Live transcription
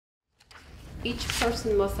Each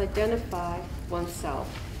person must identify oneself.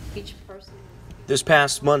 Each person. This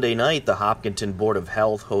past Monday night, the Hopkinton Board of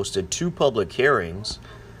Health hosted 2 public hearings.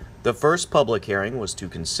 The first public hearing was to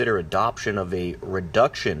consider adoption of a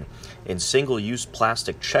reduction in single-use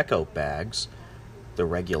plastic checkout bags. The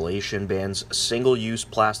regulation bans single-use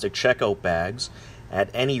plastic checkout bags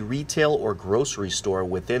at any retail or grocery store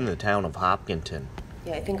within the town of Hopkinton.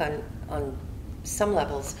 Yeah, I think on some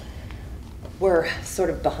levels, we're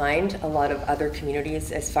sort of behind a lot of other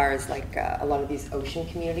communities as far as like a lot of these ocean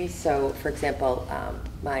communities. So, for example,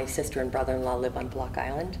 my sister and brother-in-law live on Block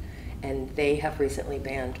Island, and they have recently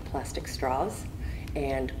banned plastic straws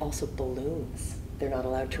and also balloons. They're not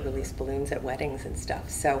allowed to release balloons at weddings and stuff.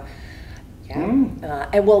 So, yeah.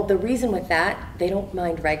 And well, the reason with that, they don't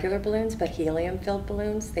mind regular balloons, but helium-filled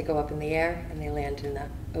balloons, they go up in the air and they land in the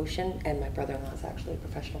ocean. And my brother-in-law is actually a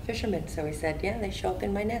professional fisherman, so he said, yeah, they show up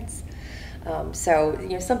in my nets. So, you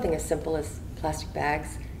know, something as simple as plastic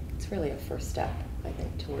bags, it's really a first step, I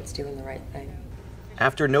think, towards doing the right thing.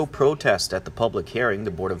 After no protest at the public hearing,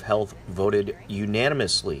 the Board of Health voted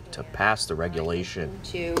unanimously to pass the regulation.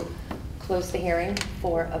 To close the hearing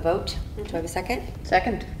for a vote. Do I have a second?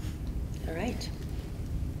 Second. All right.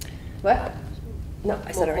 What? No,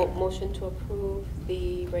 I said all right. Motion to approve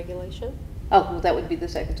the regulation? Oh, well, that would be the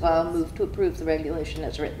second. So I'll move to approve the regulation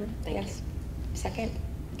as written. Thank you. Second.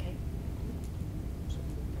 Okay.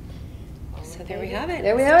 So there we have it.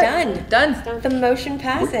 There we have it. Done. The motion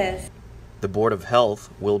passes. The Board of Health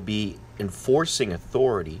will be enforcing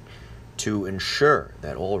authority to ensure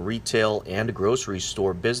that all retail and grocery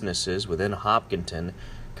store businesses within Hopkinton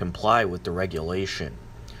comply with the regulation.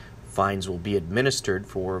 Fines will be administered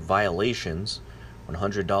for violations,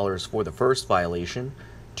 $100 for the first violation,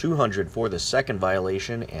 $200 for the second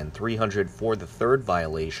violation, and $300 for the third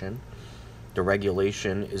violation. The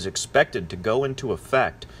regulation is expected to go into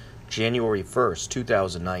effect January 1st,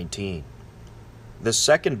 2019. The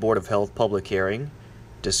second Board of Health public hearing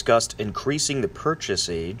discussed increasing the purchase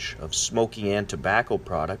age of smoking and tobacco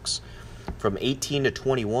products from 18 to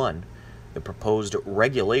 21. The proposed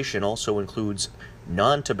regulation also includes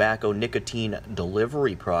non-tobacco nicotine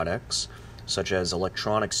delivery products, such as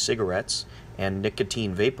electronic cigarettes and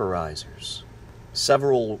nicotine vaporizers.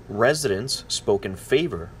 Several residents spoke in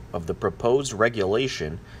favor of the proposed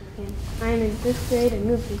regulation. I'm in 5th grade. I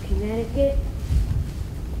moved from Connecticut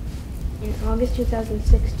in August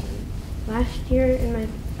 2016. Last year in my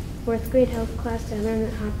 4th grade health class, I learned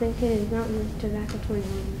that Hopkinton is not on the Tobacco 21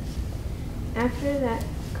 list. After that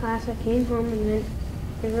class, I came home and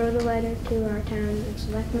wrote a letter to our town and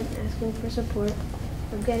selectmen asking for support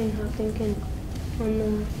of getting Hopkinton on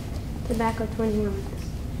the Tobacco 21 list.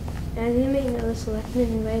 As you may know, the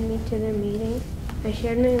selectmen invited me to their meeting. I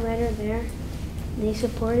shared my letter there. They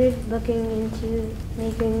supported looking into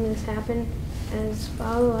making this happen. As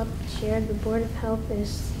follow-up, shared the Board of Health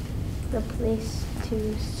is the place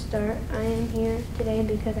to start. I am here today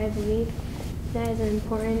because I believe that is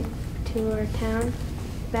important to our town.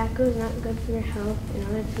 Tobacco is not good for your health and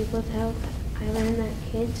other people's health. I learned that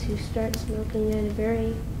kids who start smoking at a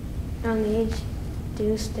very young age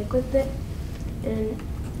do stick with it, and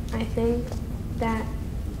I think that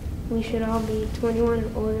we should all be 21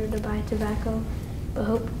 or older to buy tobacco, but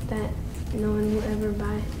hope that no one will ever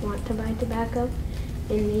want to buy tobacco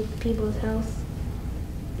and make people's health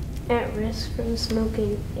at risk from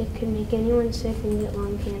smoking. It could make anyone sick and get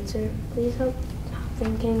lung cancer. Please help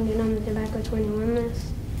Hopkinton get on the Tobacco 21 list,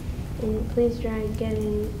 and please try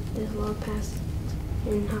getting this law passed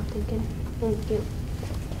in Hopkinton. Thank you.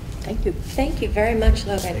 Thank you. Thank you very much,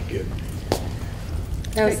 Logan. Thank you.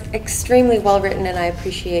 That was extremely well written, and I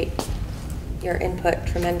appreciate your input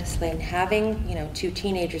tremendously. And having, you know, 2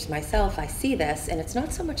 teenagers myself, I see this, and it's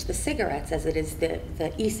not so much the cigarettes as it is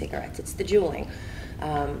the e-cigarettes. It's the juuling.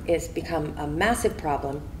 It's become a massive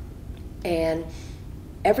problem, and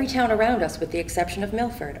every town around us, with the exception of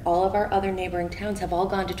Milford, all of our other neighboring towns have all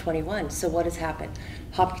gone to 21. So what has happened?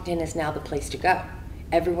 Hopkinton is now the place to go.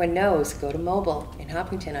 Everyone knows, go to Mobile in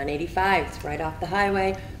Hopkinton on 85. It's right off the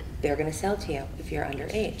highway. They're going to sell to you if you're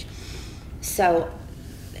underage. So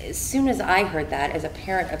as soon as I heard that, as a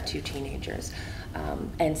parent of 2 teenagers,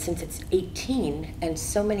 and since it's 18, and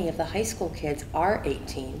so many of the high school kids are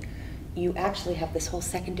 18, you actually have this whole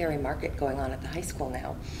secondary market going on at the high school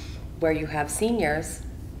now, where you have seniors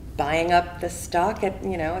buying up the stock at,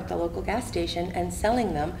 you know, at the local gas station and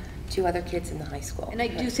selling them to other kids in the high school. And I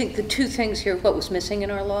do think the 2 things here, what was missing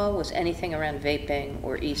in our law was anything around vaping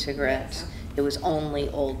or e-cigarettes. Yes. It was only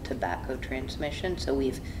old tobacco transmission. So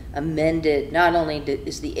we've amended, not only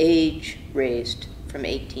is the age raised from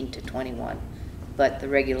 18 to 21, but the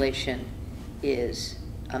regulation is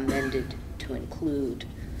amended to include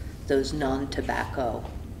those non-tobacco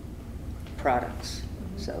products.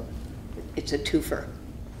 So it's a twofer.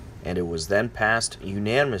 And it was then passed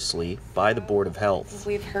unanimously by the Board of Health.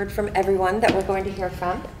 We've heard from everyone that we're going to hear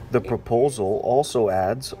from. The proposal also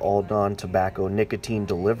adds all non-tobacco nicotine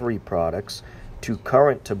delivery products to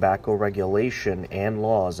current tobacco regulation and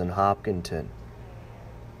laws in Hopkinton.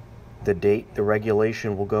 The date the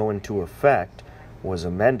regulation will go into effect was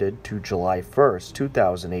amended to July 1st,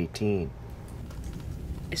 2018.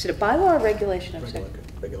 Is it a bylaw or regulation? I'm sorry.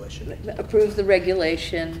 Regulation. Approve the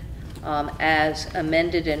regulation as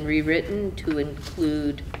amended and rewritten to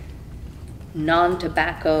include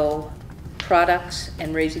non-tobacco products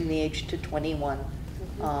and raising the age to 21,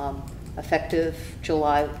 effective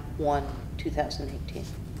July 1, 2018.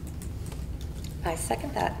 I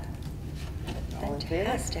second that. All in favor?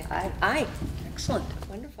 Fantastic. Aye. Aye. Excellent.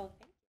 Wonderful.